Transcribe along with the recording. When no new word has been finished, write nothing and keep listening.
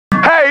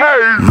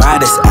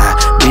Modest, I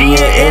be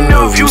in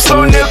interview,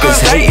 so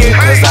niggas hating,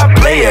 cause I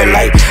play it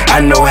like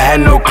I had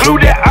no clue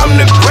that I'm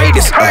the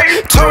greatest.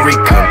 Tory,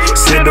 come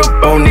sit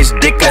up on this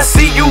dick, I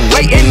see you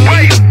waiting,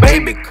 need a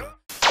baby.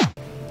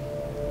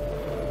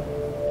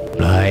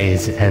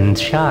 Rise and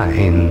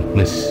shine,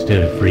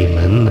 Mr.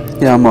 Freeman.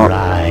 Yeah, I'm up.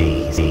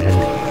 Rise and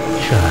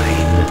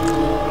shine.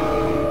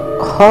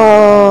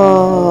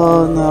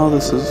 Oh, now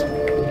this is...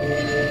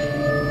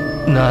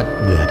 Not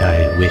that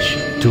I wish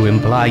to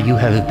imply you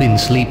have been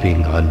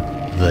sleeping on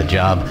the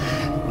job.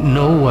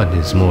 No one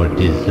is more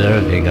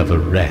deserving of a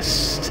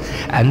rest,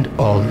 and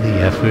all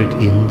the effort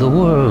in the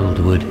world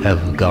would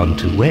have gone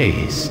to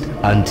waste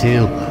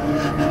until...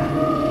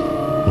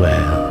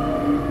 well...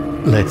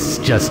 let's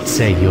just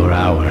say your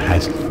hour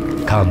has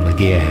come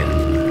again.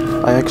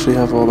 I actually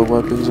have all the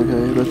weapons,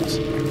 okay?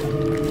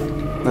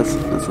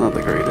 That's not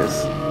the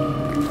greatest.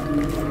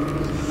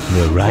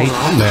 The right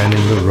man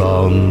in the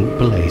wrong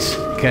place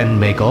can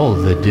make all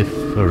the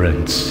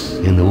difference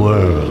in the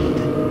world.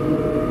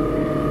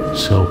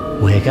 So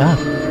wake up,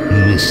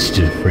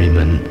 Mr.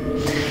 Freeman.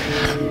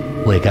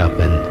 Wake up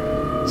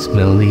and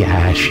smell the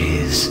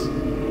ashes.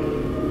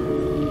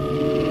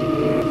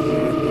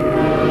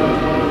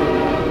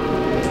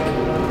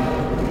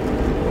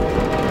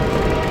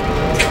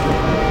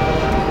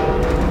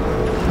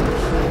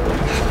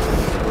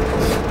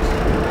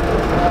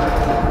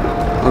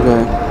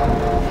 Okay.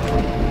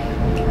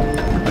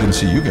 I didn't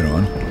see you get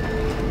on.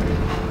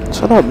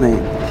 Shut up,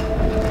 Nate.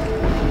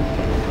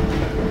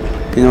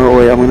 You know what,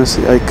 wait, I'm gonna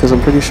see, cause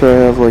I'm pretty sure I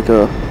have like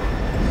a...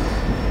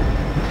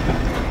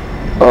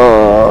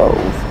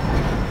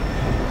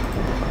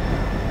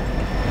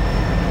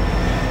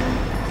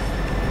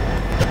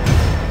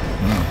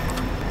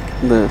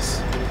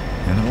 This.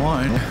 End of the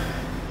line.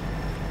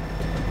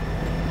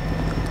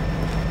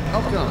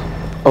 Welcome.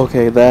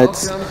 Okay,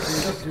 that's... Welcome to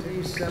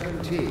City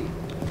 17.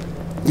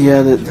 Yeah,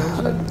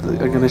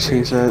 I'm gonna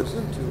change that.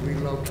 To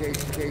relocate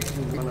to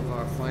one of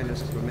our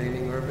finest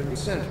remaining urban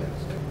centers.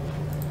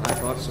 I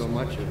thought so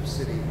much of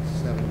City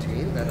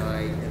 17 that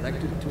I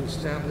elected to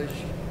establish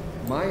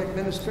my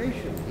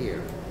administration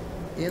here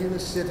in the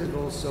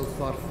citadel so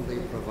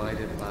thoughtfully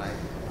provided by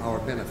our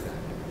benefactors.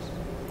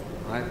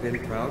 I've been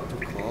proud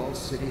to call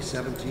City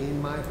 17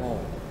 my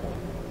home.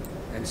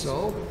 And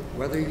so,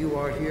 whether you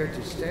are here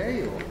to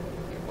stay or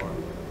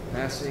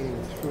passing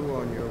through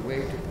on your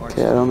way to parts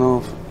Okay, I don't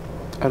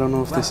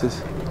know if this is...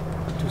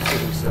 to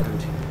City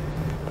 17.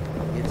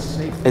 It's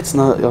safe. It's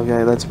not...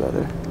 Okay, that's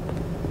better.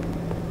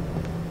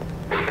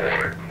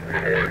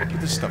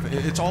 This stuff,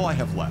 it's all I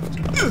have left.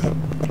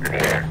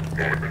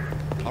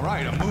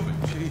 Alright, I'm moving.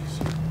 Jeez.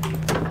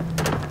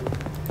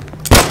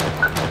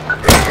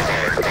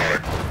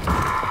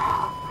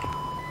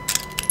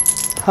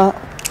 Huh?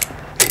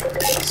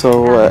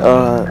 So,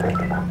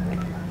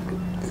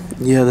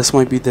 yeah, this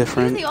might be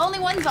different. We're the only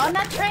ones on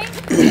that train?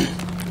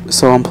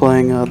 So I'm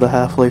playing the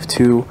Half-Life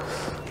 2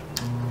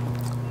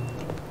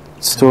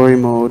 story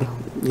mode,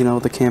 you know,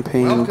 the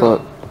campaign,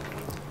 but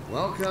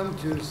Welcome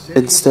to City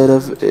instead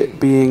of 17. it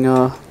being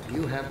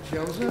You have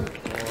chosen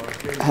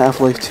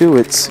Half-Life 2,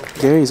 it's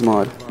Gary's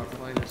mod.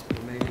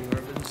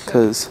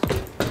 Because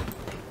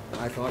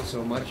I thought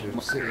so much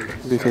of City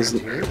because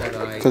 17 that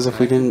I if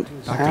we didn't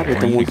have it,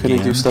 then we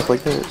couldn't do stuff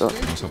like that. I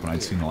was hoping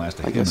I'd seen the last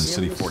of him in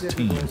City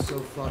 14.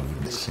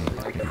 Let's see.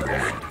 I've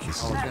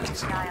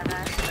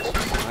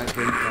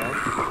been proud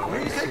to call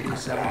City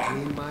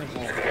 17 my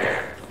home.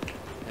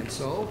 And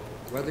so,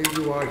 whether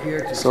you are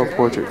here to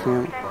Self-portrait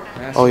cam.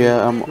 Oh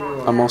yeah,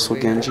 I'm also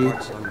Genji.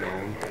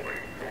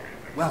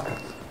 Welcome.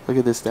 Look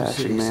at this to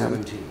City dashing,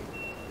 man. 17.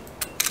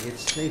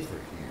 It's safer here.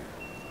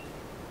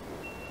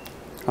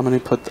 I'm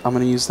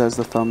gonna use that as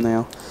the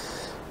thumbnail.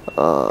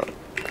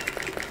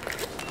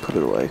 Put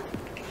it away.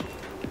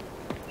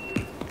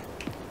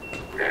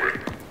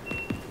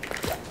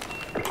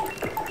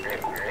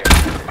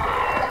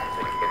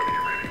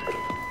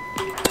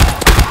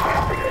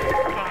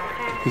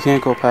 You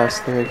can't go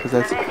past there because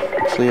that's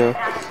actually a...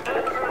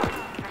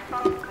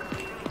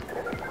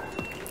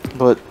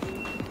 But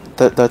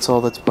that's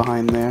all that's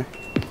behind there.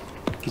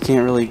 You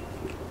can't really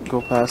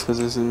go past because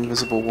there's an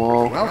invisible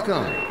wall.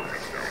 Welcome.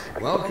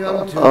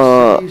 Welcome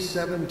to City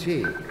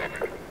 17.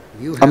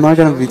 I'm not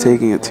gonna be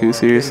taking it too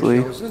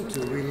seriously.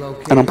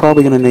 And I'm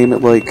probably gonna name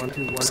it like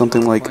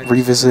something like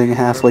Revisiting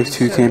Half-Life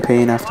 2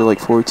 Campaign after like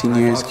 14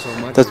 years.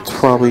 That's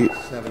probably...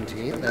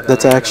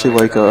 That's actually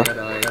like a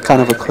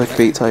kind of a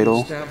clickbait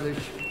title.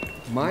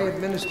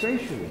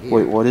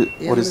 Wait, what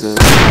is this?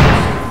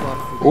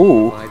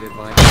 Ooh.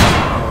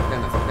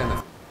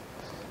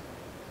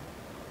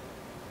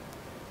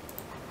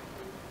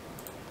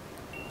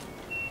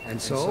 And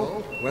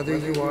so, whether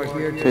you are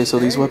here Okay, so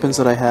these weapons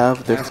that I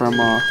have, they're from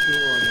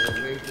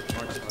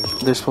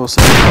they're supposed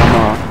to be from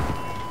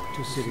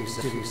you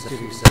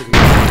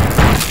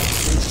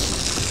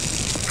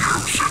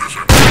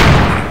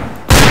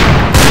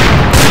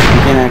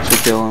can't actually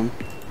kill them.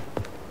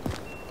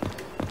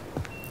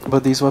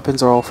 But these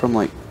weapons are all from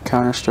like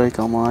Counter-Strike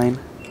Online,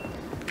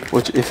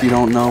 which if you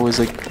don't know is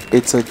like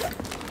it's a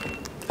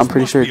I'm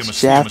pretty sure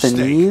it's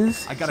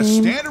Japanese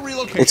theme.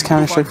 It's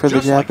Counter-Strike for the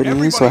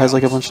Japanese, so it has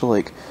like a bunch of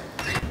like...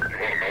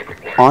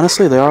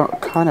 Honestly, they are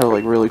kind of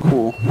like really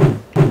cool.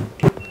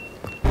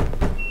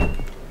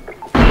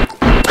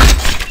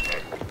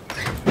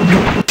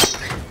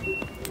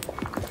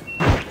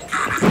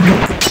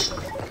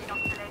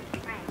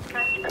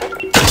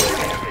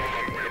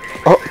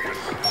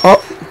 Oh!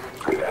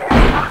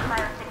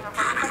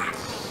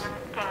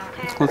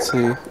 Let's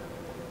see.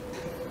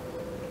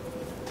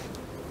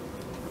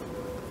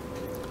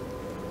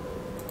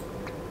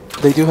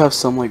 They do have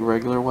some like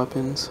regular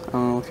weapons. I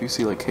don't know if you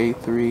see like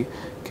K3,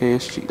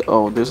 KSG.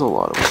 Oh, there's a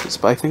lot of weapons,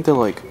 but I think they're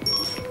like...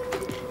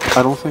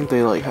 I don't think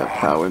they like have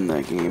power in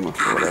that game or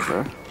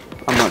whatever.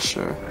 I'm not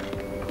sure.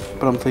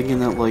 But I'm thinking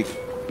that like...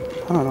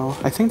 I don't know.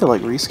 I think they're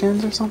like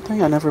reskins or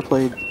something. I never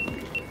played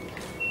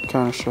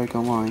Counter-Strike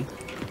Online.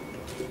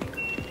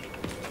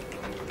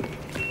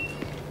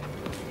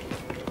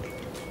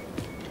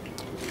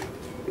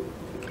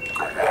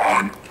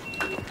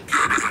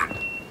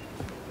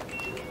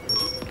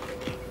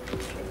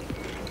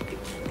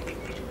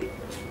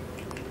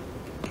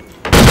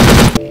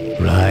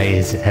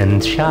 Rise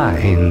and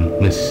shine,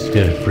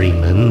 Mr.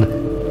 Freeman.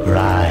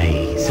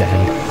 Rise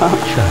and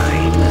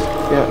shine.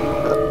 Yeah.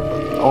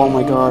 Oh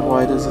my god,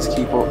 why does this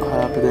keep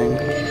happening?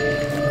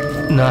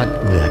 Not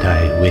that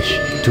I wish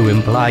to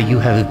imply you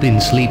have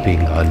been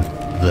sleeping on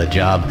the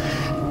job.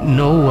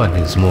 No one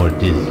is more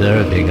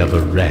deserving of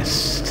a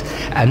rest,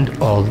 and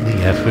all the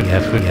effort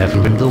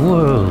in the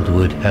world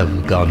would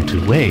have gone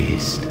to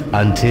waste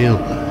until...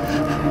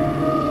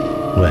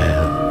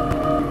 well...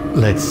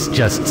 let's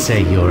just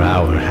say your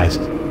hour has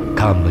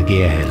come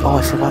again. Oh,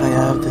 I forgot I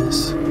have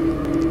this.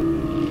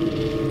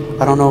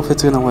 I don't know if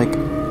it's gonna like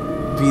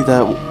be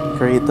that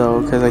great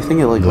though, because I think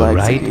it like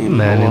lags the game. The right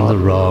man in the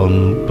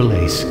wrong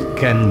place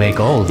can make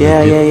all the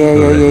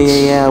difference.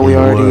 Yeah. We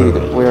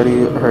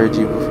already heard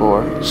you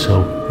before.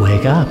 So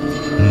wake up,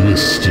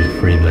 Mr.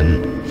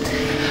 Freeman.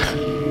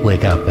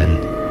 Wake up and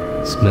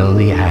smell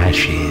the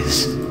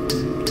ashes.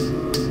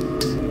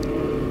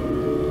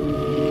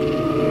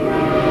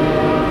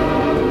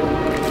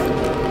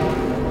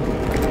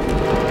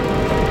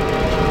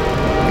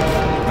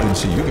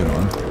 See you get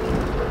on.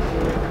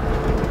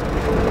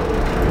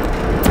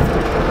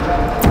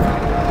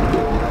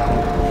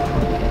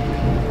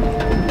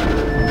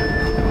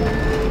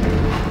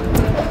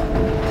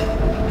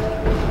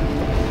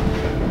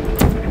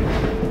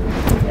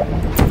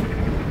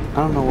 I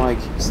don't know why it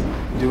keeps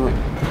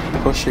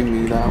pushing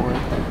me that way.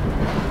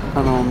 I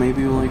don't know,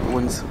 maybe like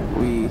once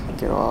we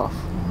get off.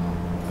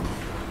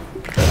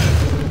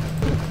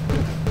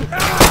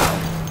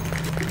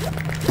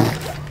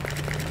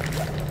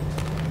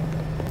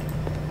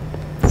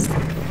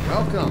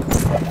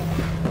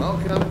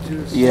 Welcome to...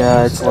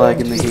 Yeah, it's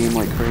lagging the game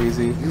like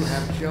crazy. You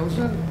have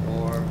chosen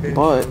or been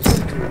but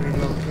chosen to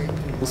relocate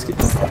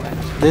to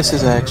this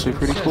is actually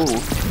pretty cool.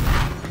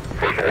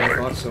 I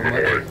thought so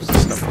much.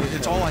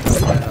 It's all I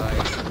that I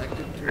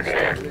elected to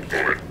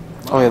establish.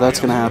 Oh yeah, that's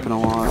gonna happen a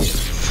lot.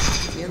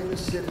 In the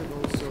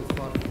citadel so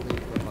thoughtfully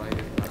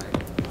provided by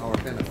our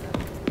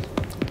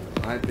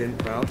benefactors, I've been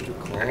proud to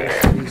call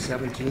City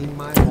 17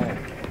 my home.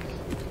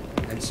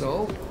 And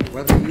so,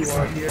 whether you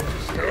are here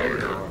to stay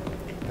or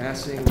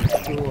passing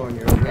through on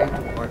your way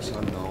to parts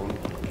unknown,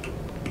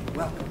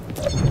 welcome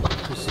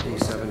to City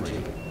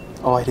 17.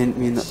 Oh, I didn't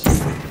mean that.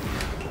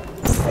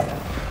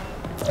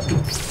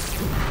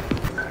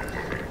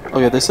 Oh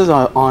yeah, this is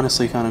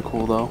honestly kind of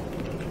cool though.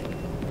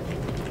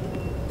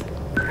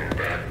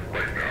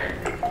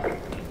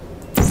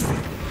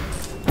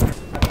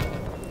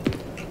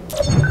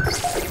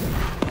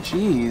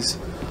 Jeez.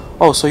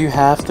 Oh, so you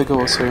have to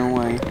go a certain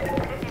way.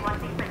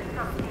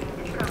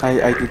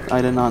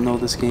 I did not know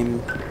this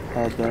game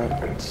had that.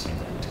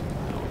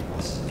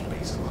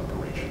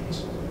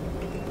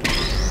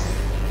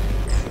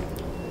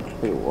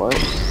 Wait, what?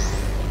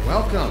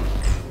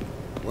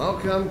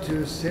 Welcome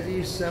to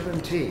City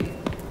 17.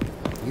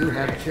 You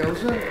have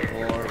chosen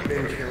or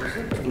been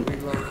chosen to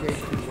relocate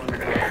to one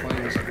of our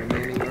finest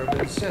remaining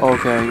urban centers.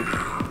 Okay.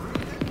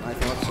 I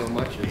thought so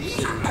much of City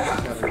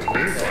 17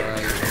 that I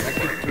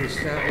elected to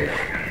establish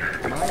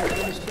my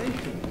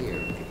administration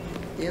here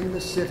in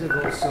the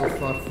citadel so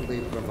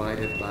thoughtfully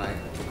provided by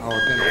our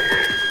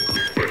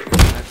benefactors.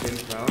 I've been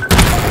proud to call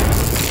my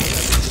home.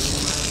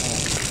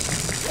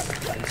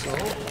 And so,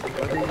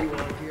 whether you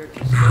are here to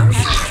stay,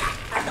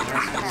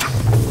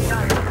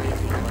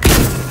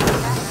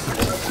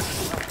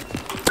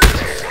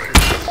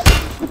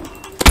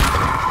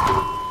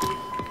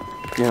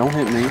 yeah, don't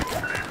hit me.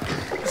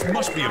 This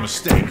must be a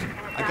mistake.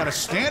 I got a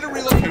standard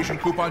relocation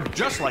coupon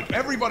just like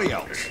everybody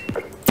else.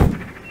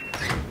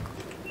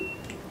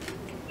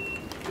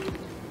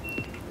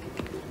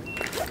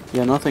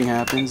 Yeah, nothing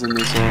happens, and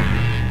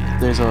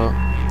there's a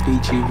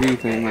HEV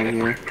thing right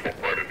here.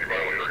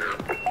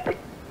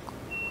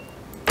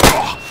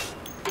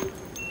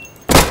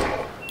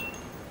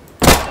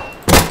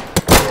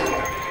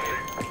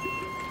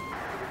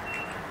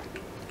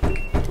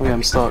 Okay,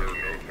 I'm stuck.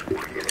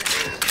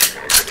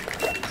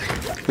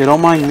 Yeah,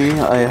 don't mind me,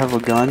 I have a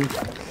gun.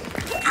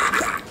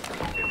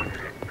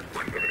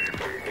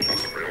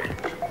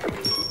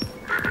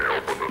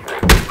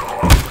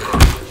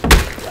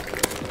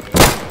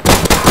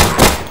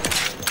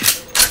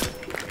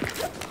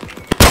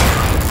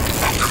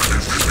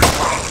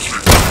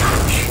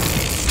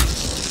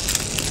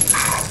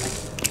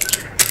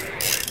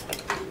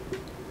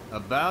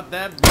 about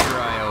that beer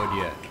I owed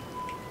you?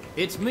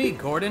 It's me,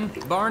 Gordon.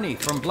 Barney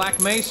from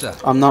Black Mesa.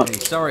 I'm not. Hey,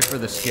 sorry for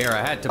the scare.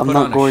 I had to I'm put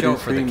not on a Gordon show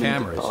for the Freeman,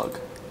 cameras. dog.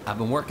 I've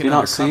been working Do you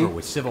not undercover see?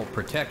 with civil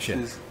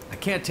protection. I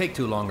can't take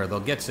too long or they'll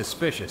get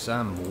suspicious.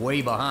 I'm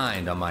way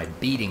behind on my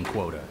beating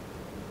quota.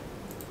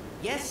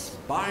 Yes,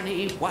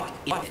 Barney, what?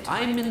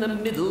 I'm in the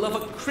middle of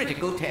a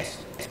critical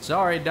test.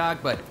 Sorry, Doc,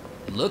 but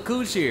look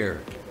who's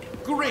here.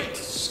 Great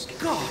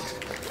Scott!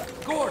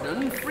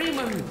 Gordon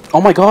Freeman!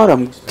 Oh my god,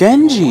 I'm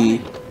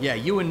Genji! Yeah,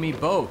 you and me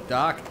both,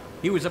 Doc.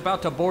 He was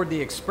about to board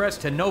the express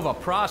to Nova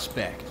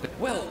Prospect.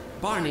 Well,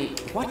 Barney,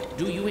 what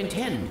do you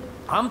intend?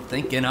 I'm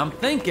thinking.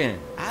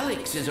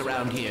 Alex is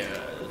around here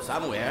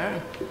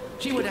somewhere.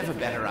 She would have a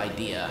better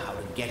idea how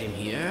to get him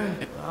here.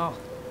 Oh,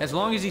 as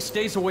long as he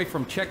stays away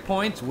from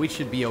checkpoints, we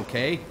should be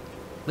okay.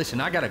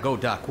 Listen, I gotta go,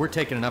 Doc. We're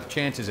taking enough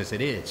chances as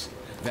it is.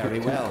 Very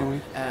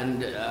well.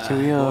 And, can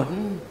we,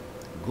 Gordon,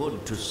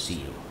 good to see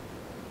you.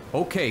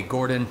 Okay,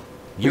 Gordon.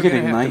 We You're could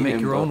gonna have to ignite make him,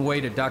 your but- own way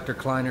to Dr.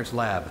 Kleiner's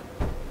lab.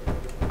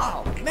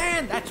 Oh,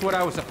 man, that's what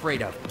I was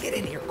afraid of. Get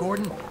in here,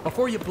 Gordon,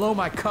 before you blow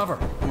my cover.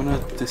 I'm gonna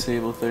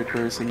disable third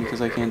person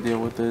because I can't deal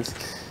with this.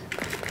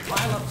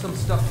 Pile up some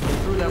stuff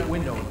through that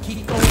window and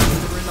keep going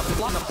until you're in the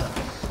block.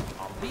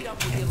 I'll beat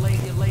up with you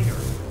later.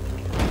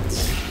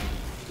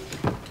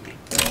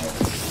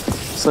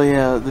 So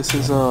yeah, this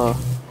is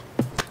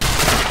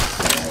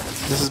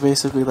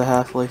basically the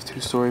Half-Life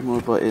 2 story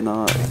mode, but in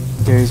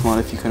Gary's mod,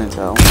 if you couldn't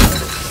tell.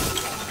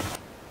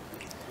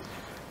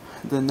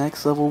 The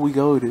next level we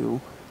go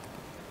to,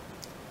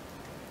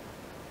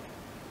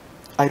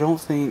 I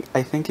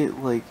think it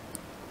like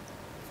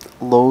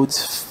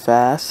loads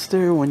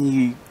faster when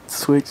you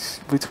switch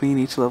between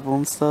each level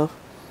and stuff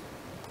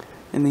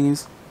in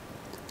these.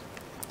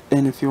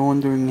 And if you're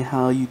wondering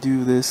how you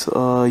do this,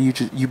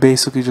 you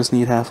basically just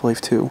need Half-Life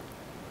 2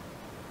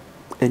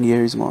 and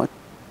Gary's mod,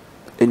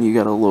 and you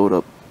gotta load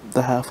up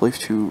the Half-Life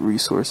 2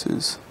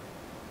 resources,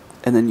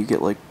 and then you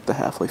get like the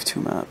Half-Life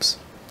 2 maps.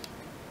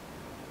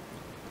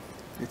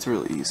 It's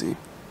really easy.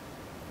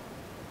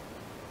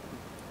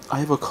 I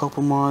have a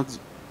couple mods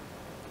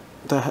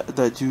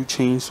that do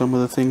change some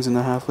of the things in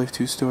the Half-Life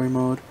 2 story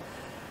mode.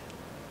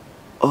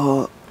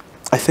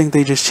 I think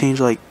they just change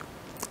like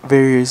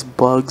various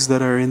bugs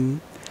that are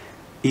in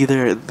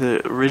either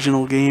the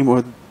original game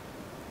or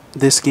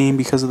this game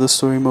because of the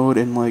story mode,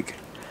 and like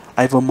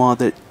I have a mod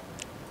that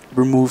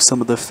removes some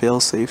of the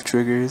failsafe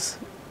triggers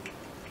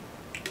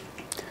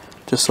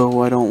just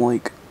so I don't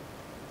like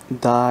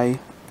die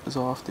as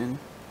often.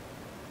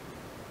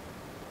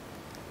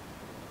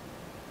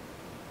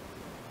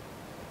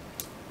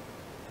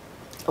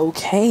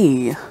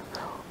 Okay,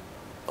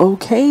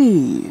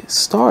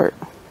 start.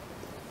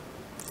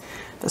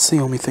 That's the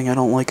only thing I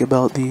don't like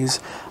about these.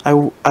 I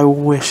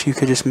wish you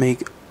could just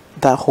make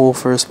that whole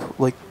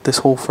this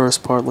whole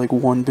first part like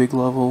one big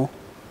level.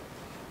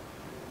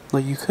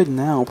 Like you could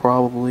now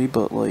probably,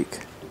 but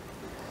like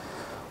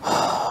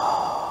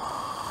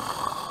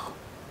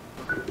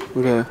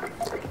okay.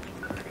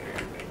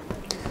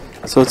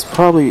 So it's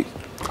probably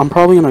I'm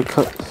probably gonna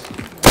cut.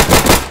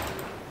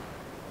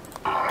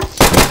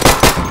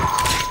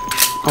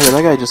 Okay,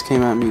 that guy just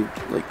came at me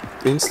like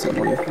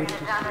instantly.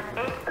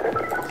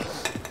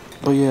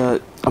 But yeah,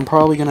 I'm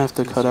probably gonna have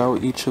to cut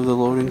out each of the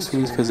loading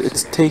screens because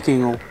it's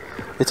gonna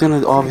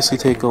obviously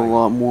take a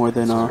lot more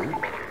than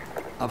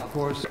Of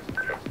course,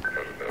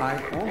 I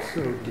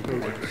also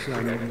devoted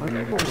some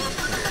unemployment to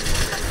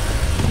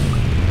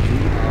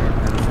our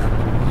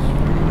manufacturers.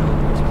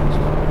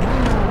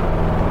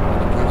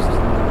 It gives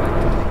them the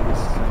right to make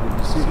this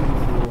decision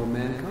for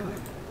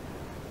mankind.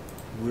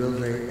 Will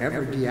they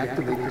ever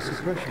deactivate the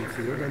suppression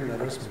field and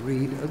let us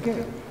breed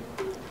again?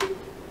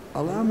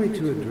 Allow me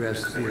to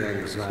address the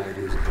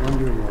anxieties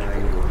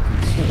underlying your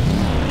concern.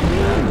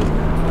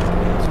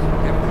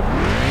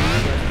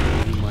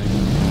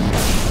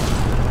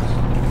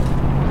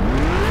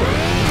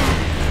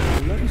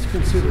 Let us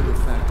consider the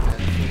fact that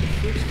for the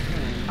first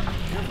time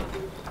ever,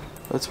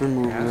 let's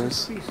remove as a this.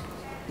 species,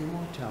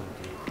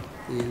 immortality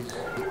is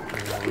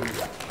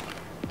allowed.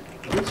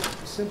 This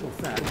simple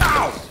fact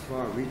has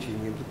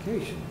far-reaching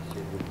implications.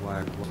 It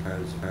requires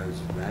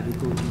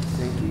radical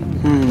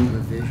rethinking,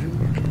 revision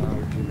of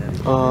our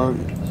genetic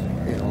variants.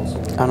 It also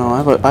I don't know.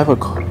 I have a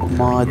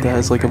mod that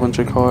has like a bunch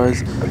of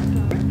cars.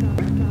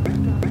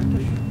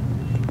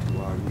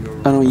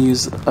 I don't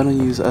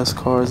use S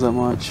cars that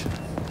much.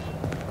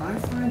 I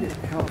find it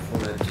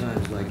helpful at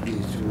times like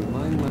these to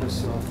remind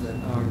myself that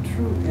our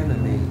true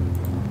enemy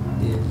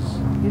is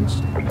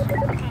instinct.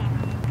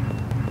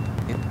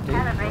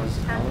 Calibrate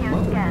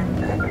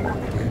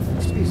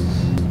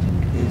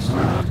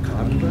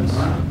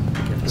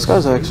This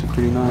guy's actually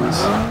pretty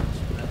nice.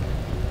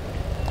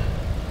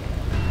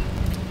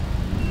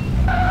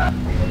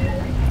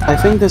 I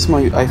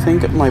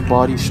think my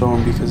body's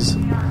showing because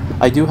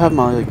I do have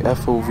my like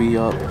FOV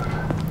up.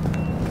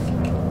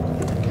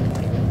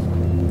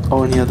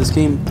 Oh, and yeah, the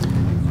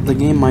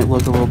game might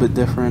look a little bit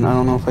different. I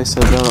don't know if I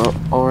said that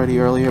already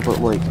earlier, but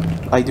like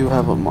I do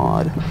have a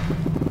mod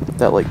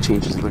that like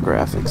changes the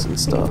graphics and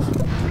stuff.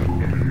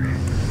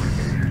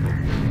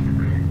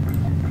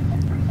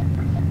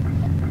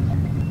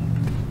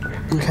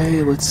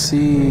 Okay, let's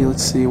see,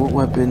 what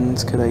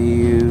weapons could I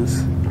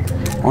use?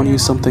 I want to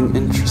use something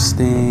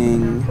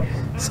interesting.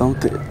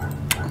 Something...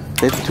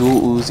 They have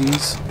dual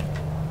Uzis?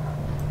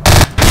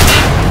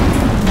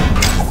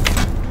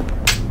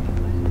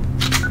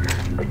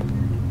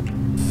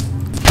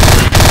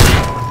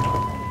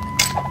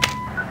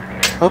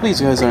 I hope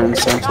these guys are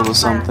essential to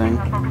something.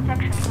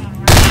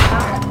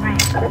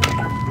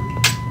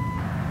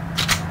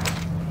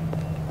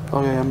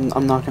 Okay,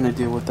 I'm not gonna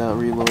deal with that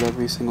reload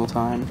every single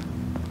time.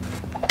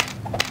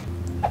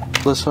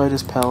 Let's try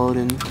this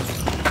paladin.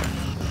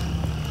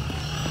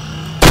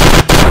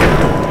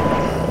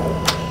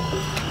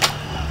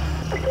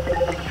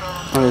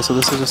 Okay, so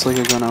this is just like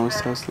a gun I was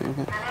testing,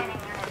 okay.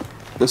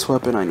 This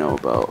weapon I know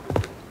about.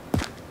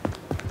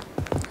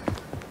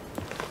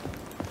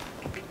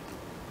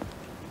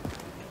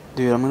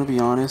 Dude, I'm gonna be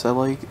honest, I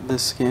like the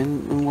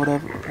skin and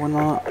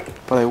whatnot,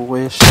 but I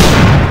wish that,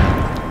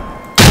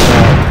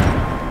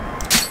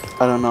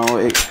 I don't know,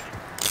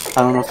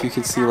 I don't know if you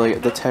can see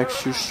like the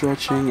texture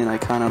stretching, and I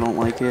kinda don't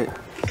like it.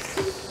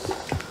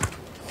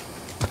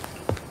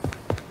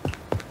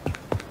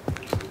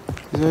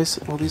 These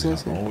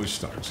guys here? Always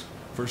starts.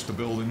 First the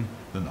building,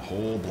 then the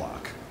whole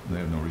block. They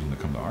have no reason to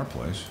come to our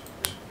place.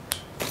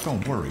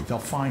 Don't worry, they'll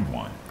find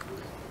one.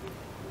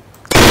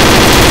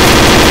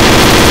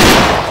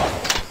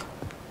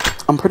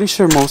 I'm pretty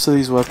sure most of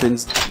these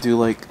weapons do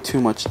like too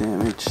much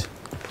damage.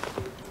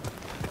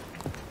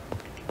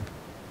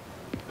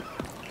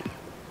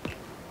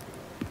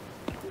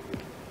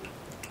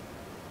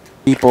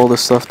 Keep all the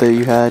stuff that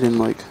you had in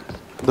like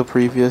the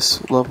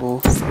previous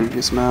level,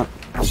 previous map.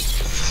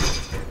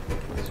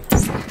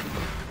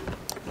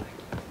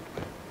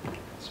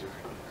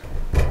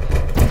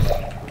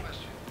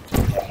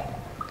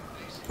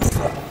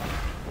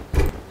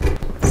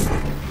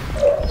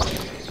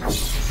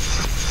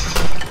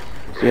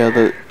 Yeah,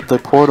 the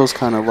portals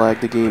kind of lag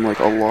the game like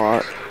a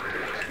lot.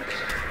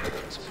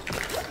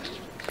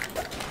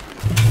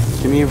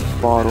 Give me a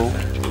bottle.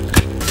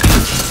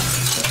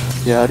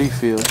 Yeah, how do you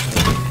feel?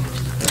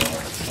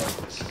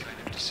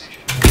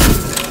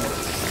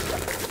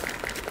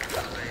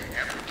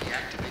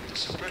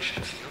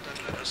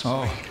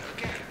 Oh,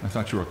 I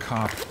thought you were a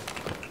cop.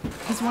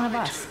 He's one of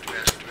us.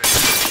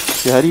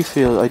 Yeah, how do you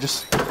feel?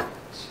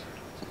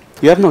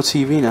 You have no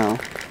TV now.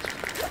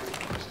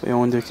 Wait, I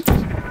wonder...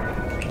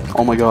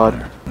 Oh my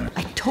god.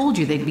 I told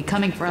you they'd be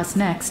coming for us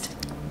next.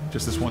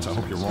 Just this once, I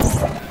hope you're wrong.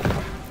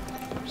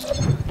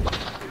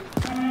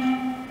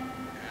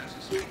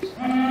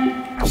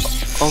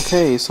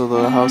 Okay, so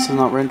the house is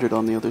not rendered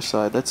on the other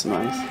side. That's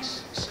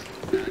nice.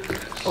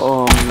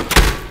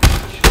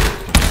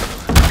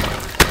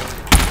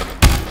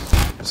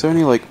 Is there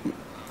any like...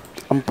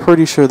 I'm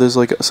pretty sure there's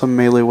like some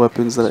melee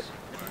weapons that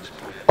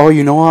Oh,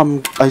 you know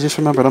what? I just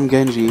remembered. I'm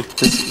Genji.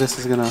 This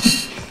is gonna...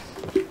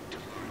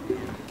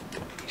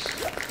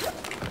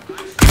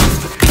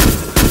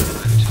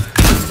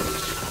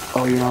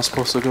 Oh, you're not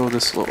supposed to go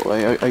this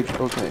way.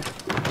 Okay.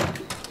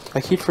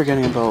 I keep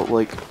forgetting about,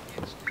 like...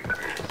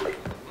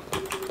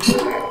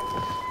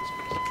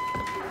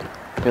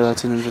 Yeah,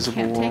 that's an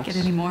invisible wall. Can't take it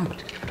anymore.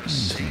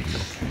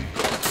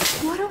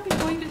 What are we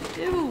going to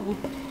do?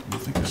 We'll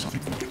think of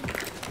something.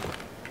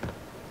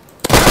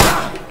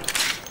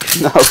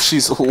 Now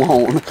she's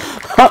alone.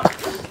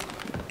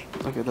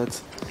 Okay,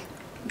 that's...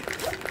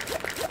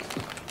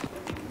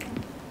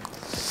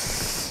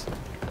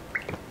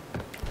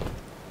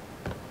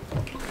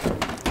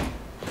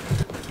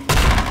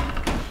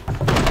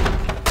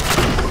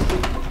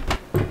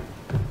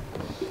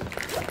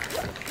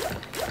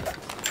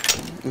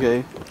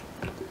 Okay.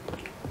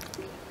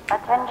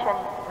 Attention,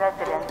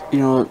 residents. You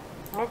know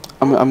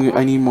what?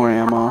 I need more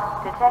ammo.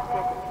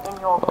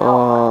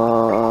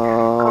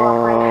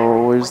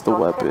 Where's the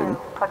weapon?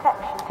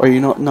 Or you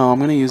know, no, I'm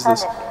gonna use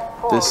this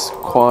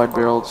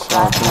quad-barreled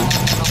shotgun.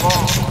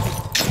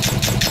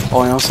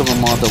 Oh, I also have a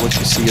mod that lets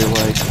you see your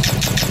leg.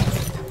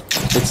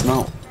 It's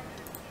not,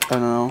 I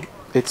don't know,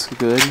 it's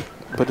good,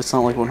 but it's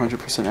not like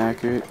 100%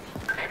 accurate.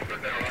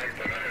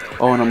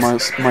 Oh, and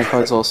my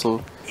HUD's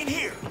also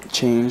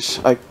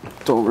changed. I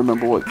don't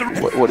remember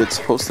what it's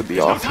supposed to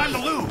be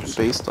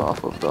based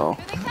off of though.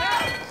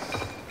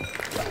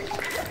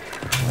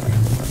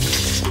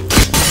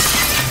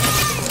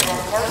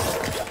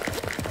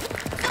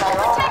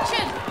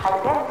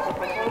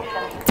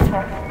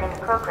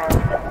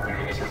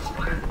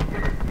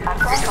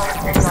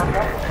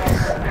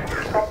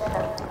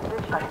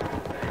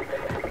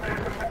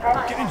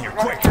 Get in here,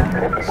 quick!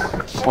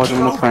 Oh, I'm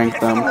gonna prank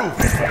them.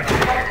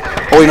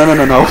 Oh wait,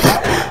 no.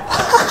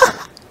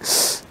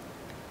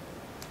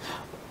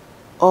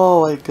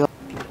 Oh my god.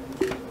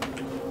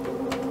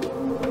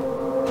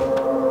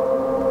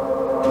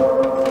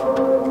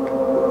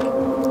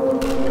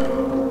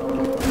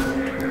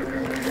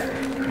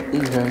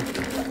 Okay.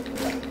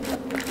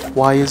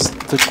 Why is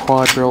the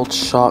quad-barreled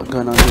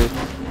shotgun under?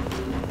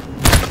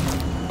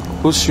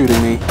 Who's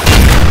shooting me?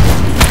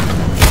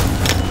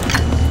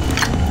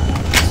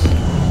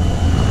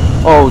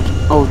 Oh,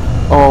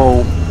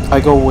 I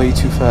go way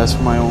too fast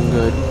for my own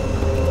good.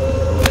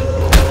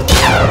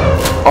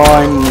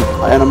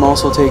 Oh, and I'm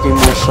also taking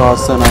more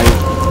shots than I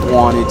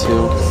wanted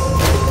to.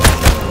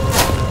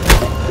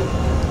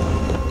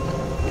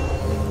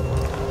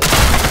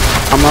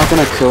 I'm not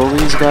gonna kill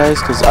these guys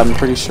because I'm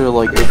pretty sure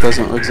like it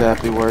doesn't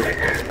exactly work.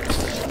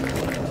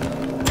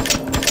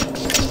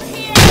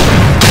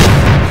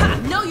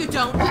 No, you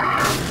don't.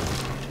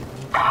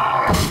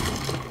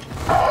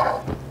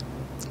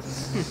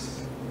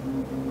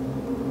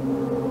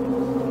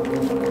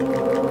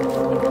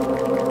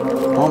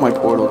 Oh, my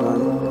portal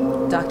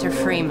gun. Dr.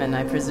 Freeman,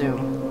 I presume.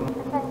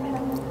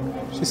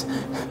 She's.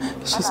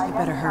 You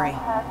better hurry.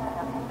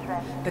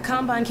 The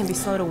Combine can be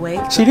slow to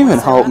wake. She didn't even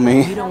help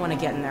me. You don't want to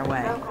get in their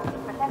way.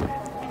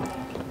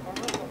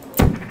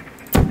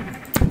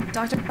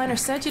 Dr. Kleiner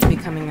said you'd be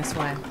coming this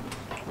way.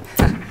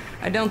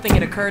 I don't think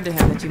it occurred to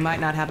him that you might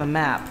not have a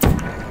map.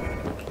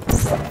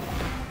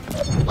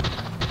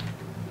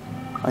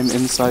 I'm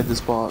inside this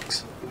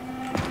box.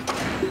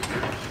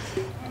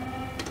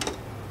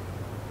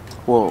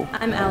 Whoa.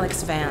 I'm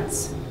Alex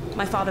Vance.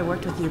 My father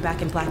worked with you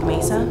back in Black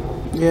Mesa.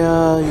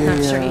 Yeah.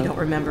 I'm sure you don't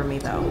remember me,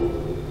 though.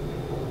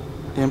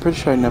 Yeah, I'm pretty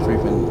sure I never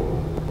even...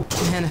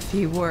 And a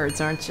few words,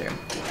 aren't you?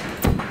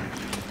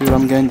 Dude,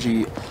 I'm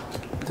Genji.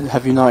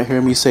 Have you not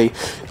heard me say...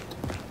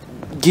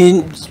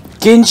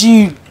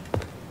 Genji...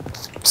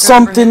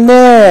 Something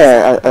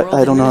there!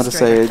 I don't know how to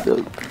say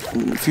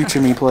it.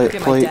 Future me, play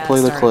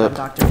the clip.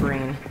 Dr.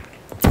 Breen.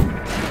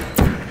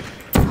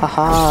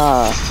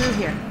 Haha. Through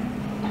here.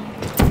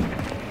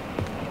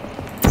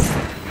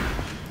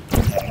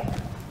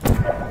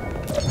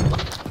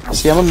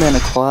 See, I'm a man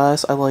of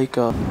class. I like,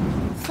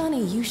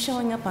 Funny, you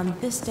showing up on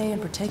this day in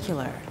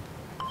particular.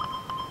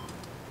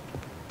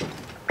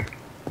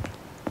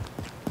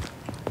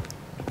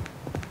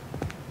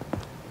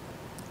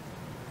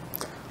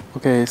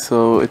 Okay,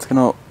 so it's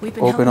gonna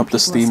open up the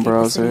Steam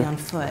browser on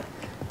foot.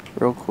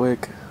 real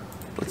quick.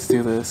 Let's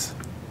do this.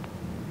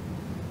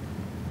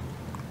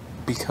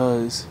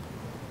 Because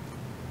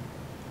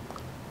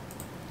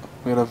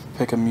we gotta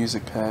pick a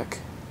music pack.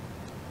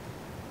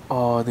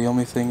 Oh, the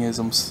only thing is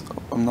I'm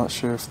not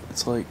sure if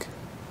it's like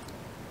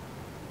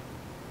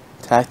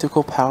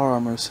tactical power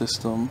armor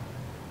system.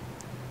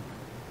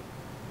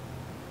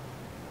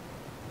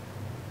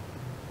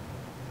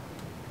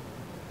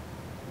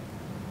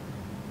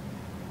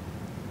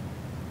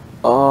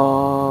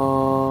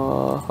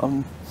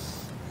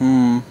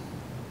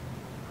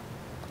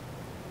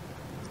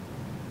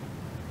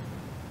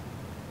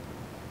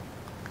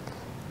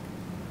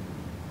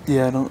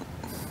 Yeah, I don't.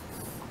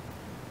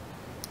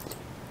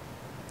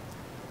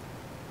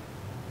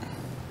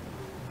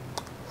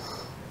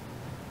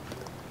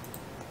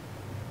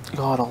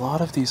 God, a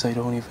lot of these I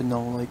don't even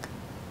know, like,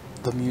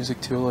 the music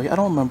to. Like, I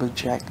don't remember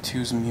Jack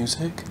 2's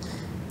music.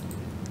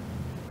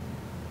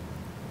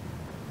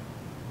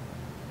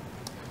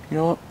 You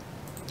know what?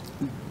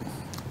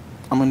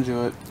 I'm gonna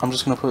do it. I'm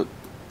just gonna put,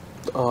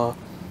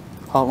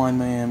 Hotline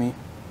Miami.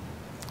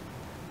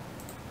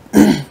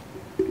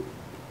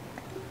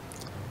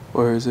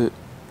 Where is it?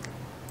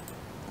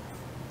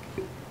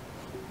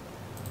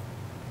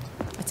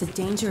 It's a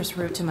dangerous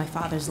route to my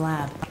father's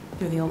lab,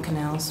 through the old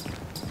canals.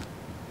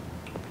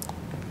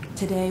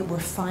 Today, we're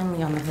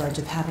finally on the verge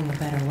of having a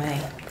better way.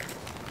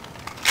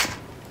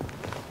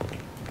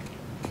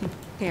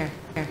 Here,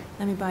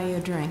 let me buy you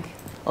a drink.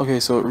 Okay,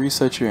 so it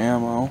resets your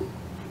ammo.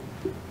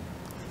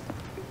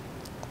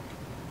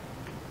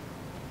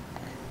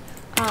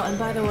 Oh, and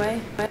by the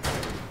way,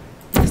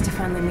 nice to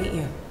finally meet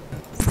you.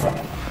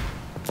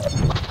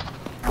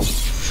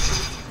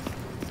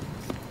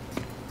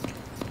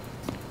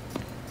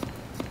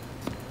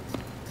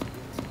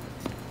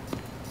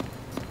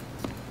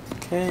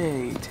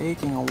 Okay,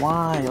 taking a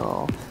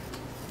while.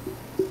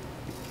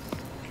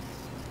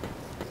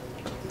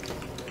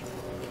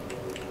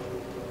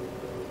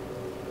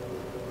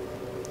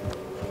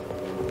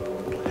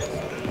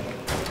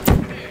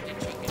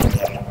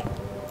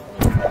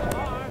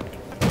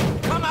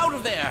 Come out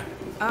of there!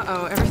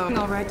 Uh-oh, everything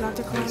all right,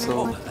 Dr. Kleiner?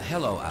 So,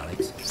 Hello,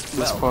 Alex.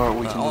 this part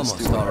we can almost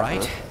just do all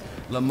right.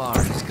 after. Lamar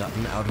has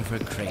gotten out of her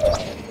crate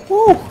again.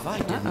 Woo! If I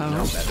didn't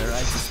know better,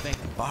 I'd suspect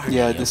Barney.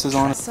 Yeah, this is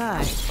on.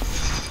 Side.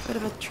 Bit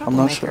of a I'm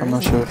troublemaker.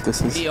 not sure if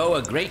this is. We owe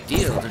a great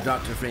deal to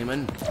Dr.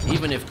 Freeman,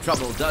 even if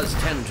trouble does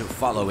tend to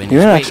follow in You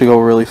his can wake. actually go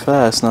really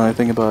fast now that I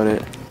think about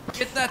it.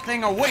 Get that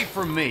thing away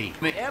from me!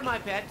 There, my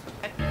pet.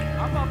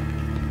 Up.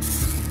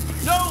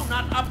 No,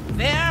 not up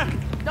there.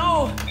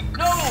 No.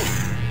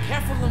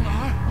 Careful,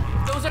 Lamar.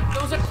 Those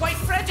are quite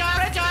fragile.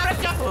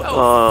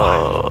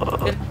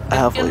 Oh,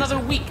 fine. Another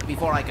week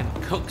before I can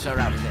coax her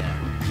out of there.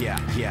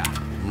 Yeah.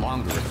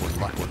 Longer if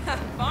we're lucky.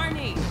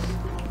 Barney!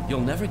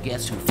 You'll never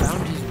guess who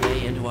found his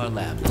way into our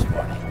lab this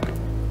morning.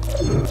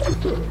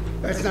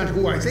 That's not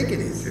who I think it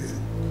is it?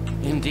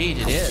 Indeed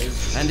it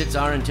is, and it's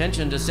our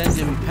intention to send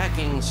him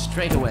packing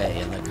straight away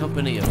in the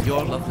company of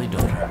your lovely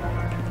daughter.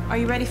 Are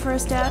you ready for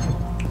us, Dad?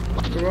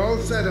 We're all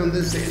set on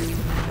this end.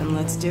 Then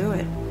let's do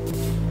it.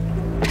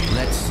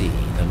 Let's see,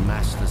 the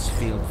massless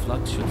field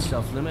flux should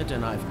self-limit,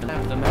 and I've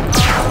mapped the map.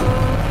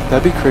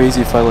 That'd be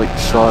crazy if I like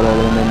shot at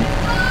him and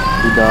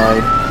he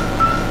died.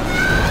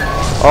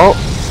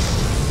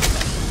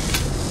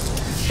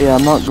 Yeah,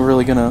 I'm not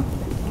really gonna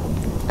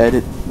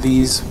edit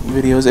these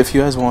videos. If you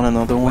guys want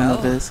another one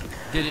of this,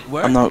 Did it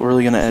work? I'm not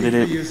really gonna edit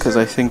it because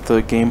I think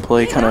the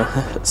gameplay kind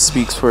of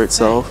speaks for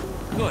itself.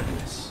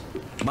 Goodness.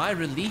 My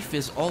relief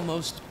is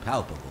almost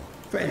palpable.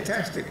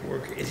 Fantastic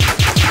work.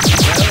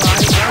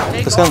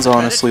 This gun's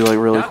honestly like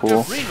really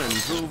cool.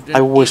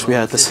 I wish we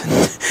had this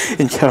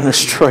in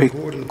Counter-Strike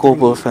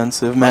Global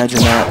Offensive. Imagine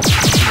that.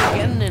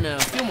 Again in a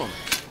few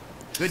moments.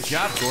 Good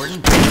job, Gordon.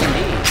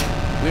 Indeed.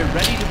 We're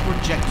ready to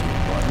project you,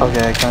 Gordon.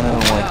 Okay, I kind of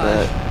don't like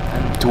that.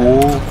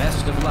 Dual?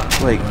 Best of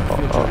luck. Like,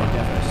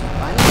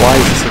 why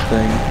is this a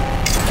thing? What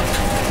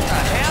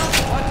the hell?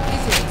 What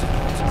is it?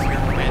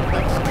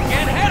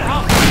 Get ahead,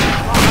 Hawk!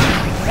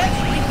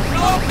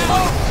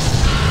 Go!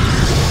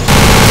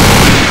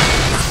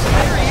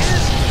 There he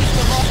is! He's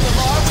the lost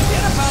alarm.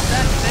 Forget about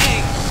that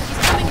thing!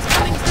 He's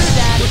coming through,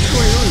 Dad. What's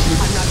going on?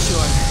 I'm not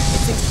sure.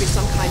 It seems to be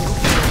some kind of...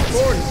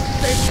 Gordon,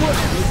 stay put.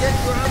 We'll get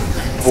you out of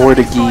there.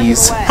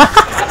 Vortiges.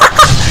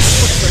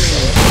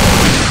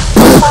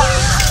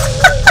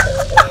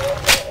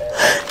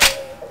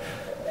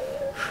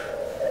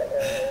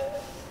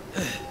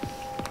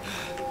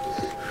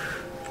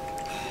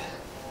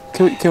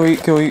 Can we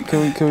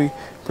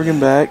bring him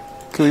back?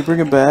 Can we bring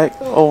him back?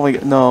 Oh my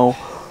god, no.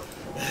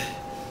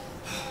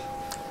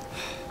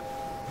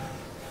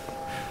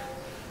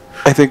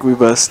 I think we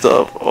messed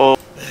up. Oh.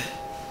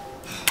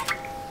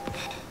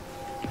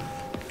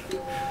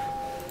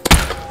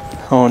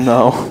 Oh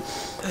no.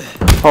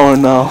 Oh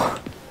no.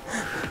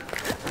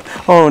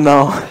 Oh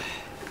no.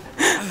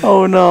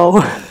 Oh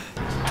no.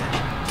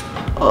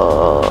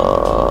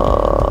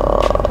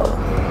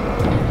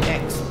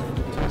 Excellent.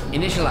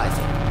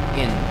 Initializing.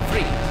 In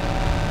 3,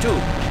 2,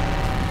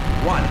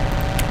 1.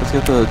 Let's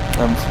get the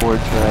M4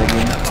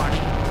 Dragon.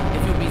 If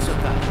you'll be so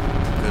kind.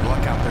 Good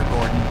luck out there,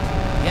 Gordon.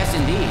 Yes,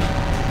 indeed.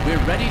 We're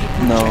ready to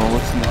project. No,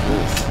 let's do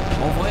this.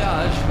 Bon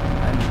voyage.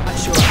 I'm not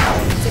sure.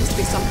 It seems to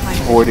be some kind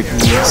of...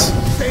 Vortiges.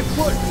 Stay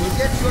put. We'll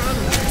get you out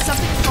of there.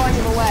 Something's drawing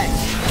him away.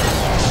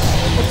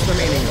 What's the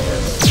meaning of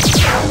this?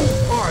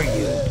 Who are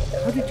you?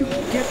 How did you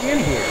get in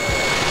here?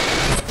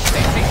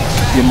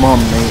 Your mom,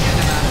 mate.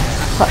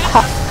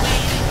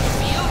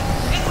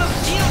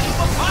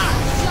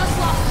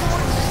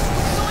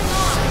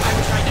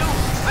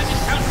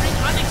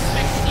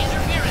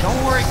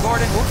 Don't worry,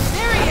 Gordon.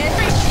 There he is.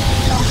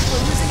 Oh,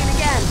 we're losing it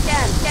again.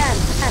 Again.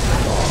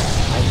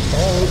 I'm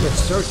all but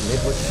certain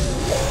it was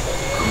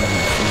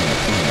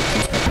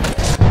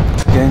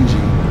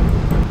Genji.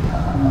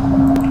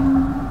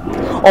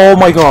 Oh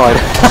my god.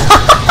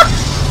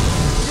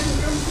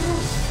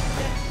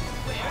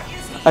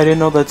 I didn't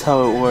know that's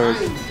how it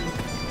worked.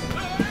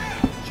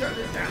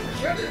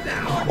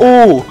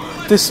 Oh,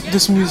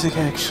 this music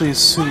actually is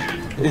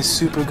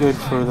super good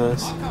for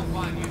this.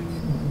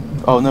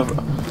 Oh, never.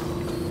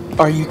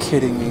 Are you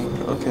kidding me?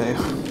 Okay.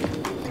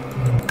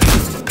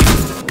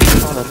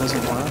 Oh, that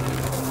doesn't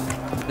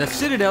work. The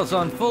Citadel's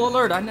on full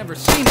alert. I've never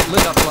seen it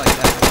lit up like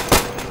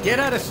that. Get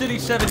out of City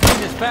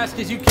 17 as fast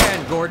as you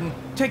can, Gordon.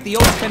 Take the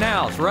old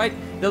canals, right?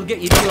 They'll get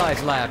you to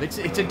Eli's lab. It's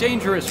a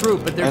dangerous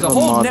route, but there's a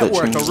whole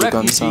network of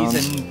refugees,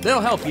 and they'll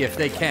help you if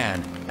they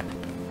can.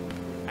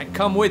 I'd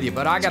come with you,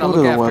 but I gotta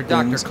look after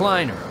Dr.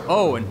 Kleiner.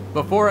 Oh, and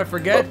before I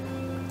forget,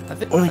 I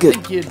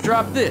think you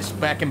dropped this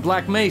back in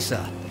Black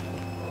Mesa.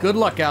 Good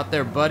luck out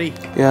there, buddy.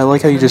 Yeah, I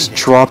like how you just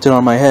dropped it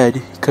on my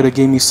head. Could have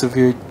gave me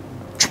severe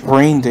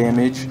brain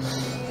damage.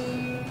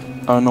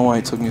 I don't know why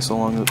it took me so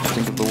long to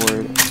think of the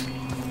word.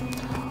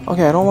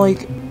 Okay, I don't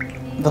like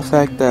the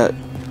fact that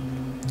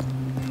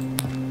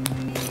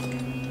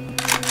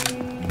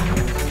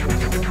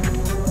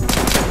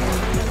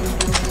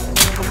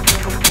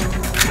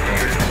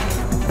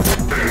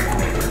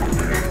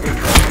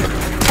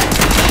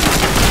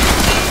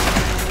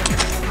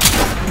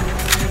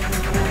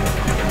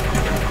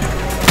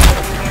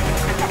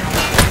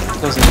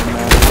doesn't even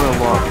matter. We're a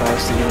lot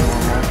faster than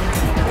normal.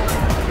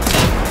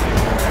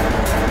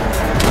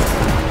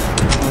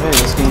 Oh, hey,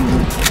 this game.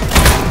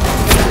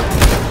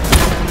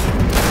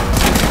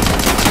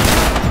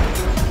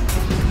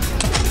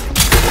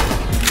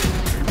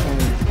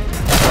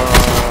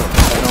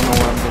 I don't know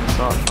where I'm getting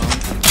shot from.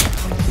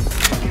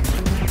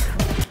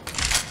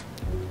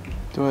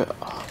 Do I?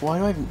 Why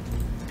do I?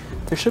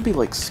 There should be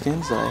like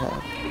skins that I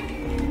have.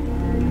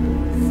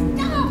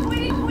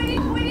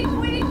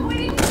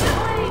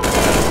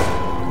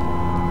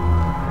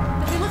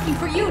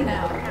 For you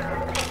now.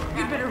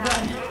 You'd better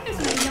run. There's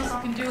nothing else you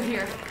can do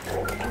here.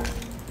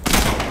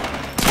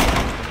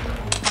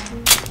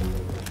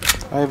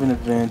 I have an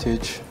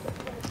advantage.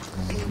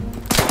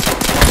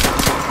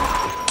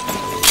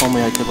 If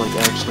only I could like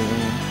actually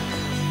aim.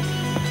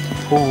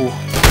 Oh.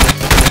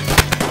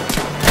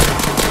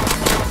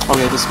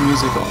 Okay, this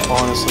music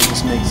honestly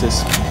just makes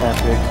this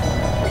epic.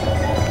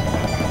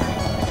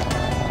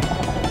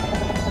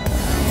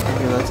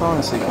 Okay, that's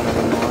honestly kind of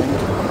annoying.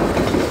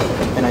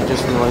 And I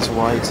just realized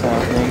why it's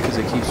happening, because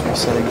it keeps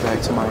resetting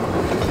back to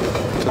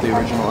the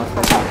original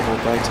effort,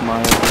 back to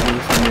my view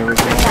from the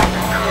original.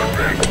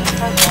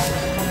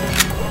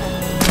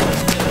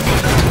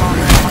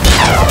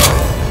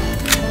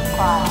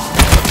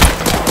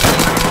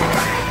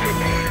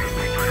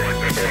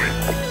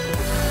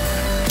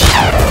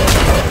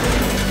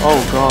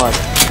 Oh god.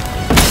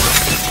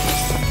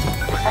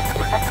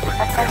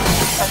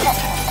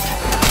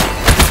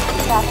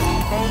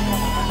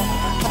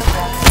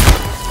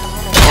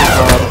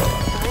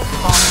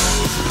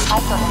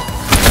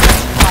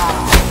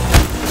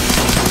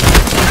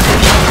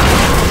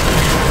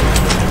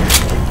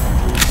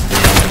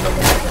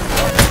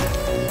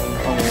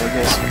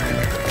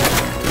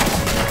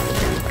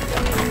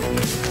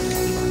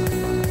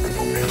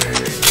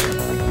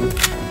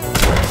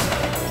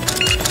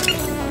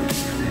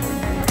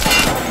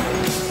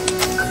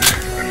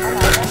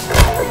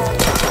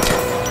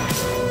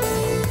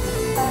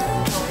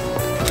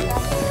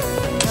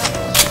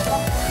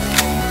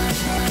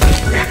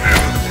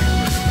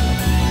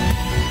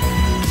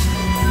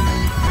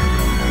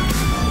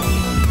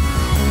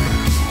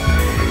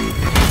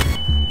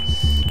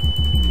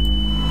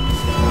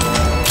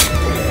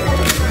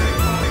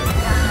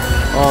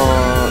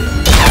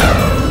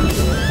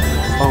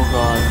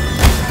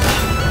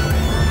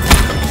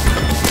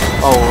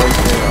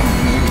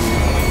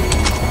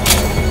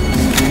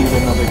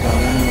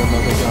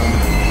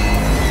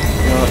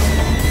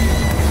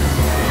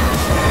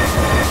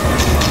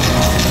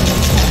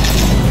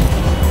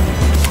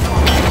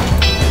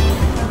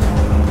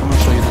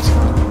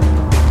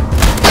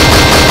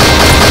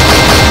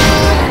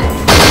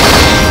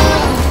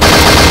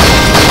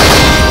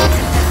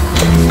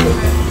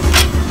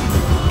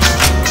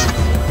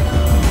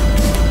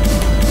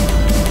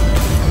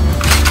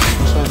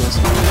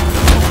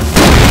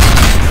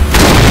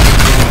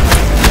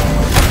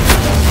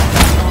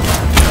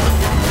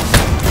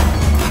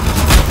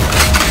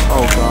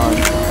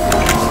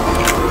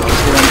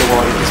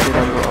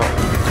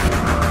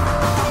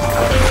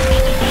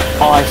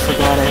 Oh, I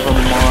forgot I have a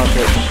mod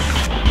that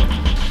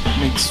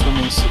makes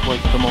swimming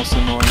like the most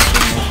annoying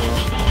thing ever.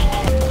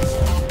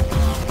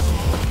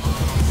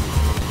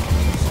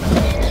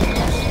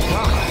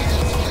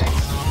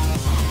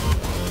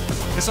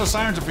 Guess those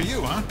sirens are for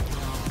you, huh?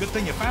 Good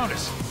thing you found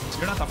us.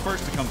 You're not the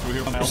first to come through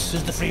here. This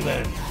is the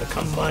Freeman, the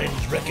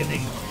Combine's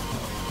reckoning.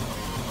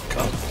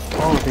 Come.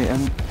 Oh, okay,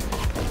 and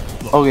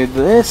okay,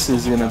 this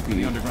is gonna be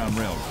the underground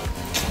railroad.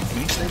 The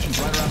main station's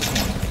right around the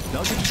corner.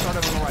 They'll get you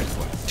started on the right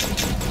foot.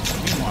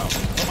 Meanwhile,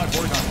 tell my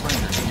bodyguard friend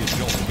here to give you a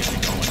jolt to get you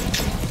going.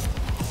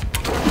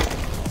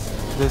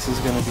 This is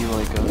gonna be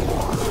like a.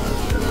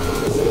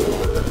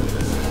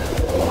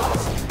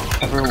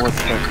 I forget what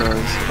that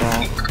does.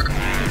 Well,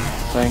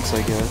 thanks,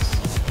 I guess.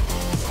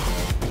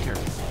 Be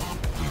careful.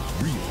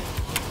 We really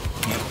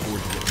can't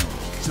afford to get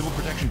noticed. Civil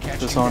protection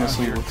catches This you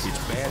honestly down looks. here.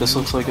 It's bad This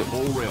looks like the it.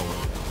 whole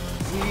railroad.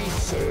 We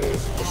serve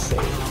the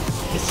same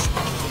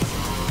history.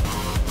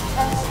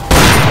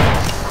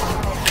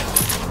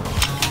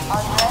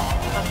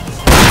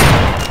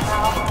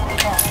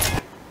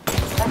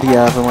 The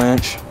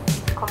avalanche.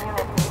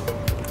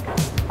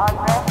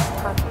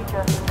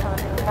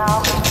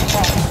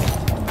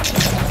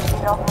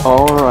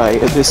 Alright,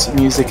 this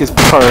music is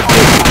perfect to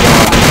be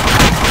honest.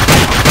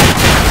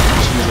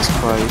 Jesus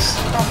Christ.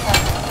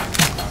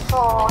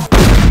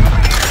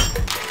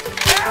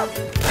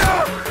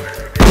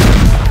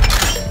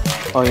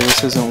 Oh yeah,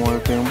 this isn't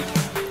working.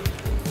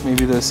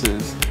 Maybe this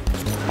is.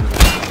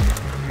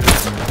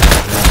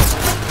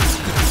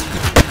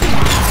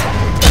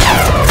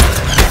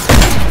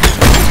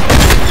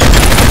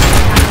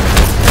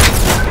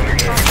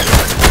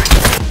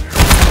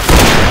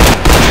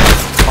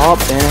 Oh,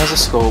 and it has a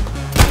scope.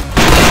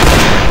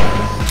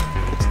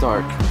 It's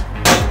dark.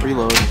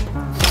 Reload.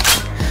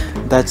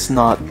 That's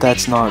not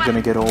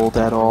gonna get old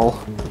at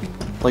all.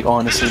 Like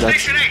honestly,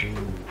 that's.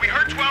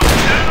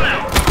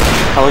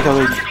 I like how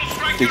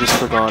they just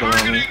forgot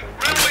about me.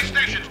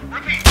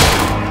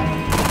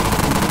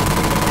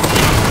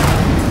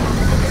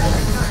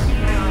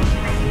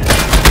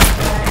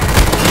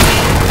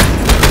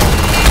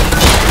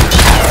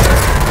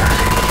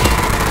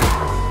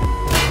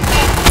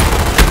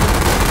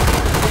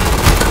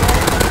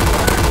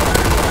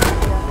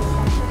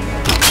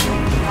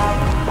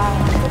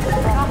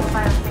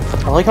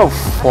 I like how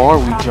far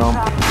we jump.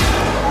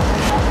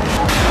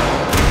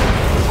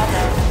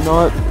 You know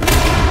what?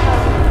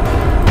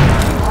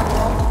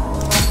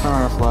 Turn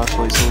on our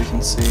flashlight so we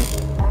can see.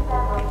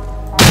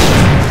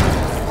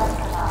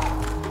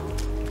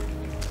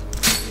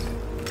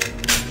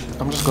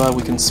 I'm just glad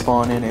we can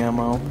spawn in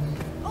ammo.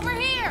 Over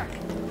here!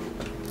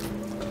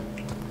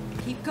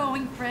 Keep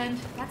going, friend.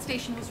 That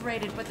station was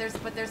raided, but there's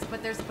up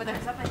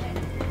ahead.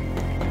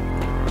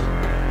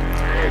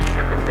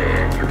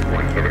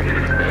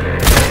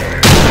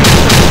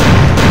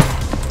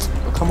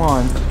 Oh, come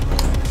on.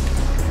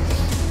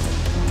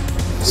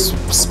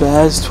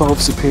 Spaz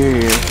 12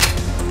 superior.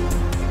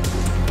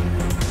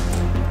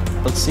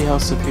 Let's see how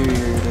superior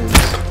it is.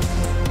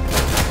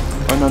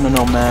 Oh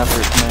no,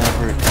 Maverick.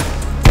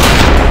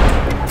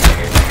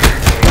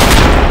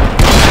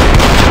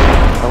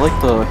 I like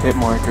the hit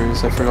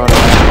markers, I forgot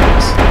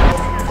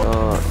about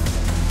those.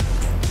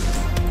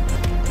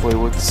 Wait,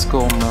 what's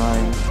skull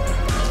 9?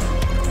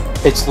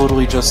 It's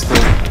literally just the...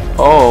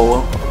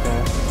 Oh,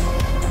 okay.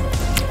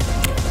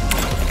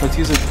 Let's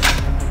use it.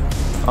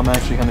 I'm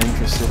actually kind of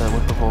interested at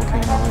what the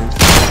volcano is.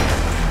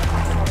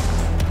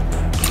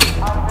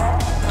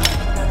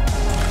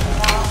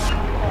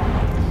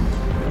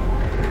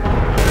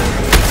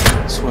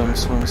 Swim,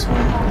 swim, swim.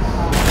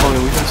 Oh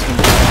yeah, we can swim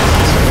fast.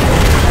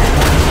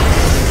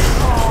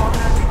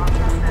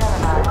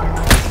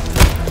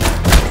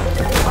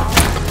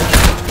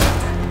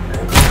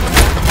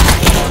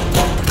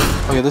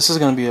 Okay, this is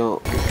gonna be a...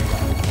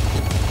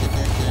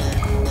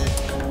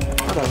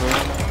 Whatever.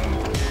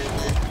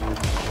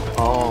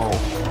 Oh.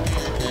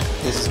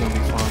 This is gonna be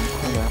fun.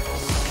 Okay.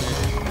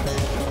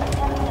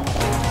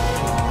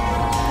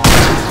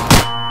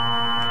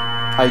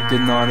 I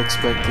did not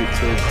expect it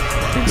to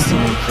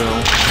instantly kill.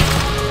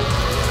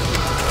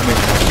 I mean,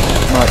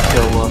 not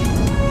kill,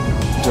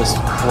 just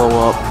blow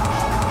up.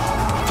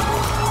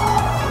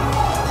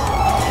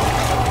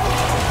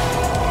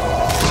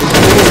 It's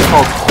literally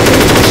called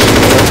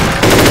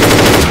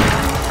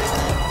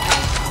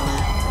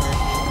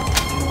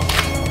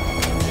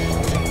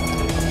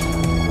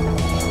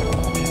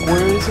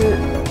Where is it?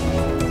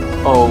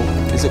 Oh,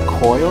 is it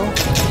coil?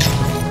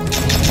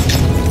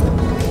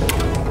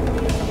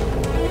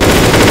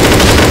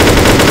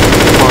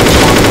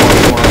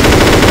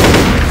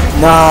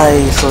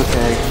 Nice,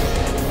 okay.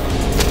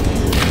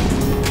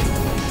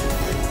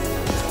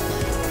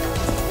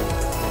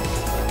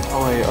 Oh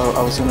wait,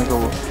 I was gonna go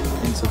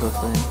into the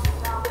thing.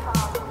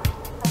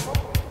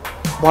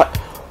 What?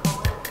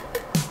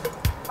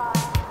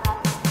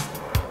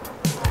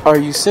 Are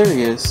you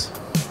serious?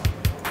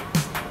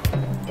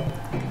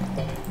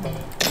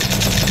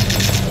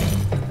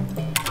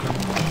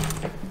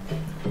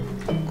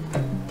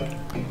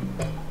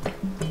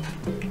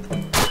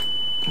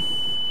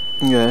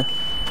 Yeah.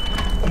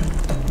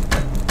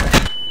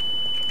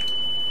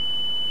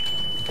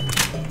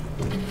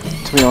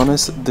 To be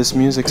honest, this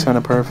music's kind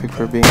of perfect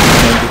for being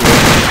recommended here.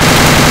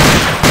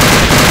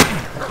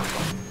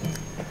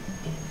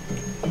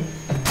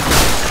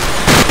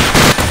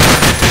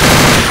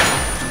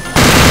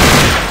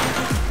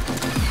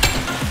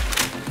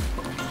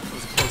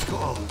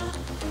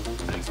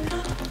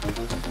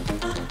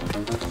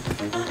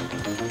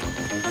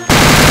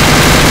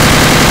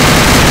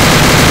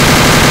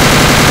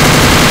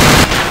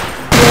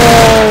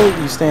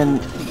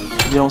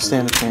 You don't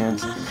stand a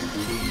chance.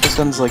 This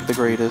gun's like the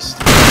greatest.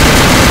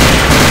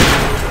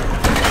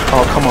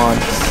 Oh, come on.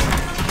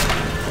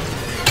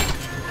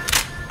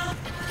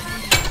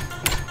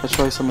 Let's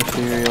try some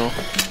material.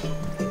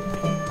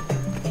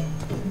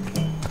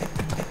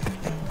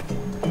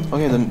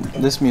 Okay, then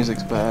this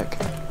music's back.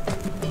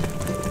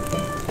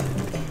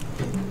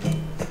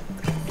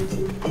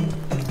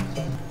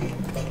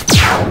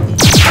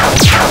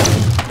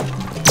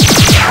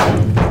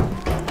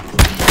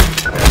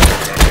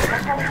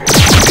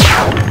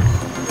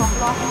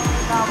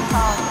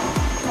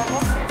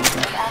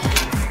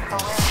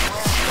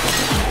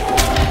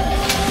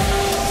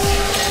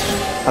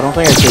 I don't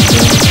think I could do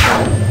it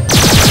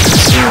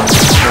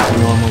like you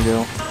normally do.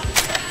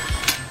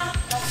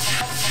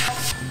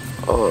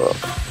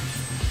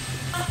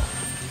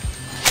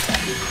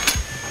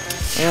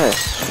 Yeah.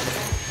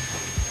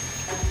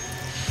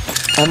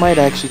 I might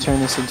actually turn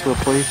this into a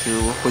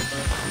playthrough with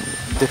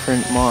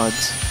different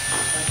mods.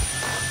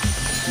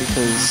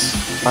 Because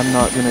I'm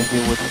not gonna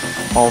deal with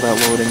all that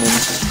loading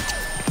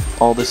and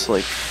all this,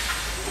 like,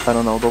 I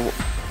don't know,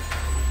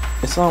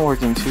 it's not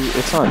working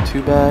it's not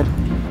too bad.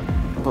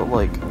 But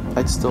like,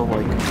 I'd still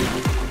like,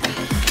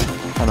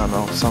 I don't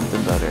know,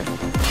 something better.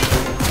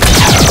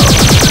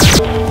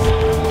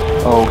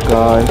 Oh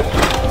god.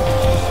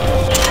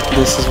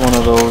 This is one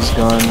of those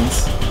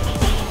guns.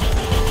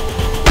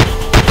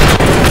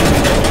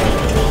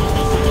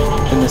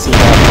 And this is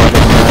that part of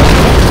the map.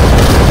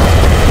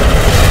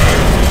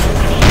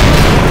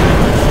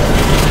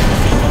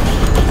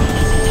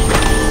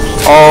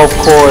 Oh, of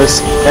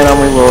course. And I'm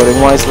reloading.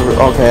 Why is the...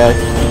 Okay,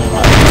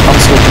 I'm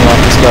switching off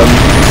this gun.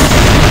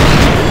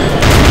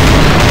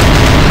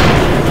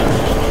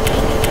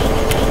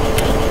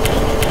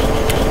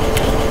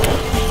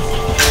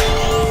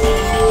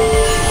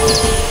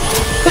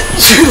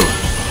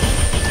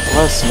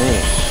 Bless me.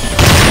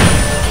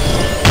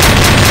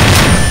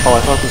 Oh, I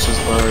thought this was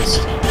burst.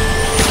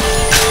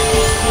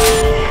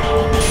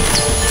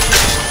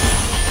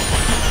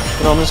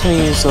 You know, I'm just gonna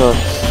use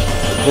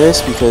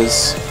this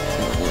because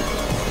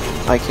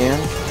I can.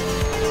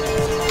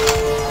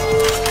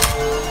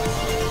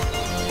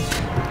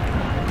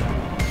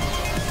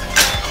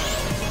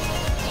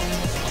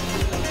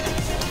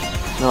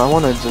 No, I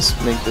want to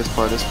just make this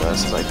part as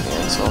fast as I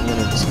can, so I'm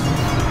gonna just...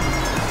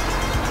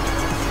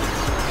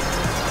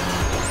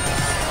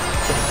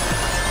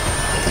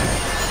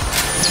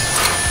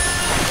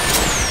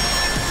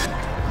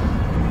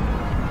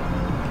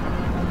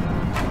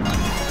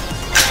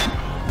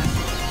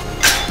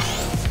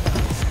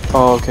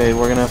 Oh, okay,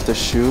 we're gonna have to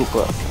shoot,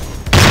 but...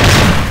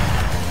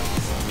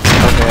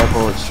 Okay, our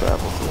bullets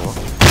travel through.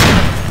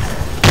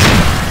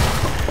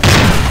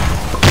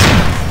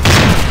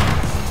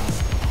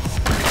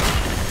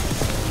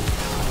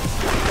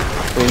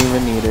 We didn't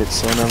even need it,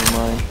 so never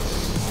mind.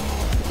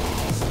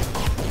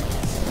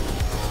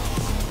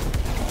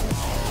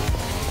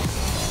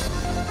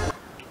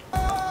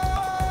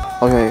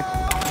 Okay,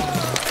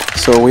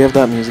 so we have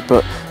that music,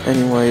 but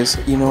anyways,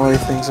 you know what I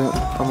think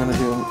I'm gonna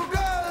do?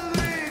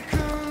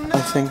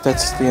 I think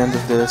that's the end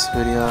of this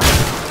video.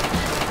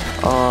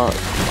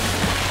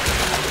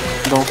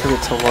 Don't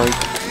forget to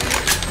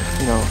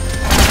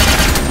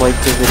like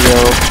the video,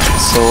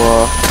 so,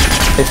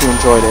 if you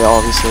enjoyed it,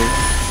 obviously.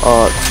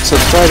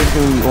 Subscribe if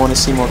you want to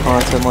see more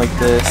content like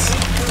this.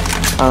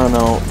 I don't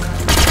know,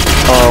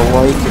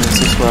 like and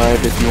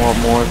subscribe if you want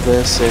more of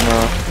this, and,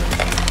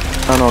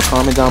 I don't know,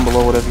 comment down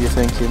below whatever you're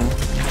thinking.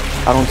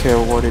 I don't care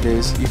what it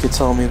is. You could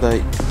tell me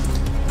that,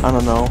 I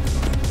don't know,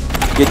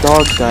 your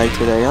dog died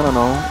today, I don't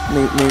know,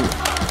 maybe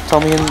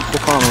tell me in the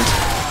comments.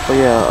 But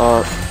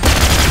yeah,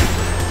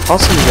 I'll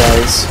see you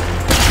guys.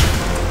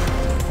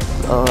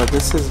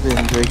 This has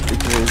been Drake the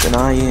Grizz, and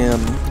I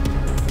am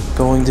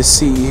going to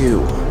see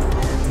you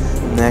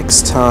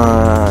next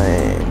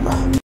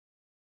time.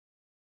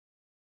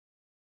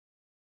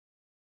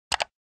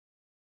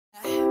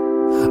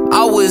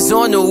 I was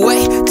on the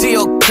way to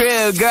your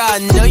crib, girl. I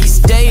know you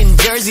stay in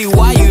Jersey.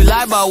 Why you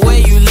lie about where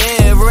you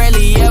live?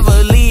 Rarely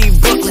ever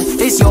leave Brooklyn.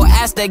 It's your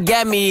ass that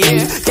got me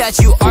here. Got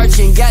you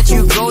arching, got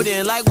you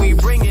golden, like we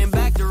bringing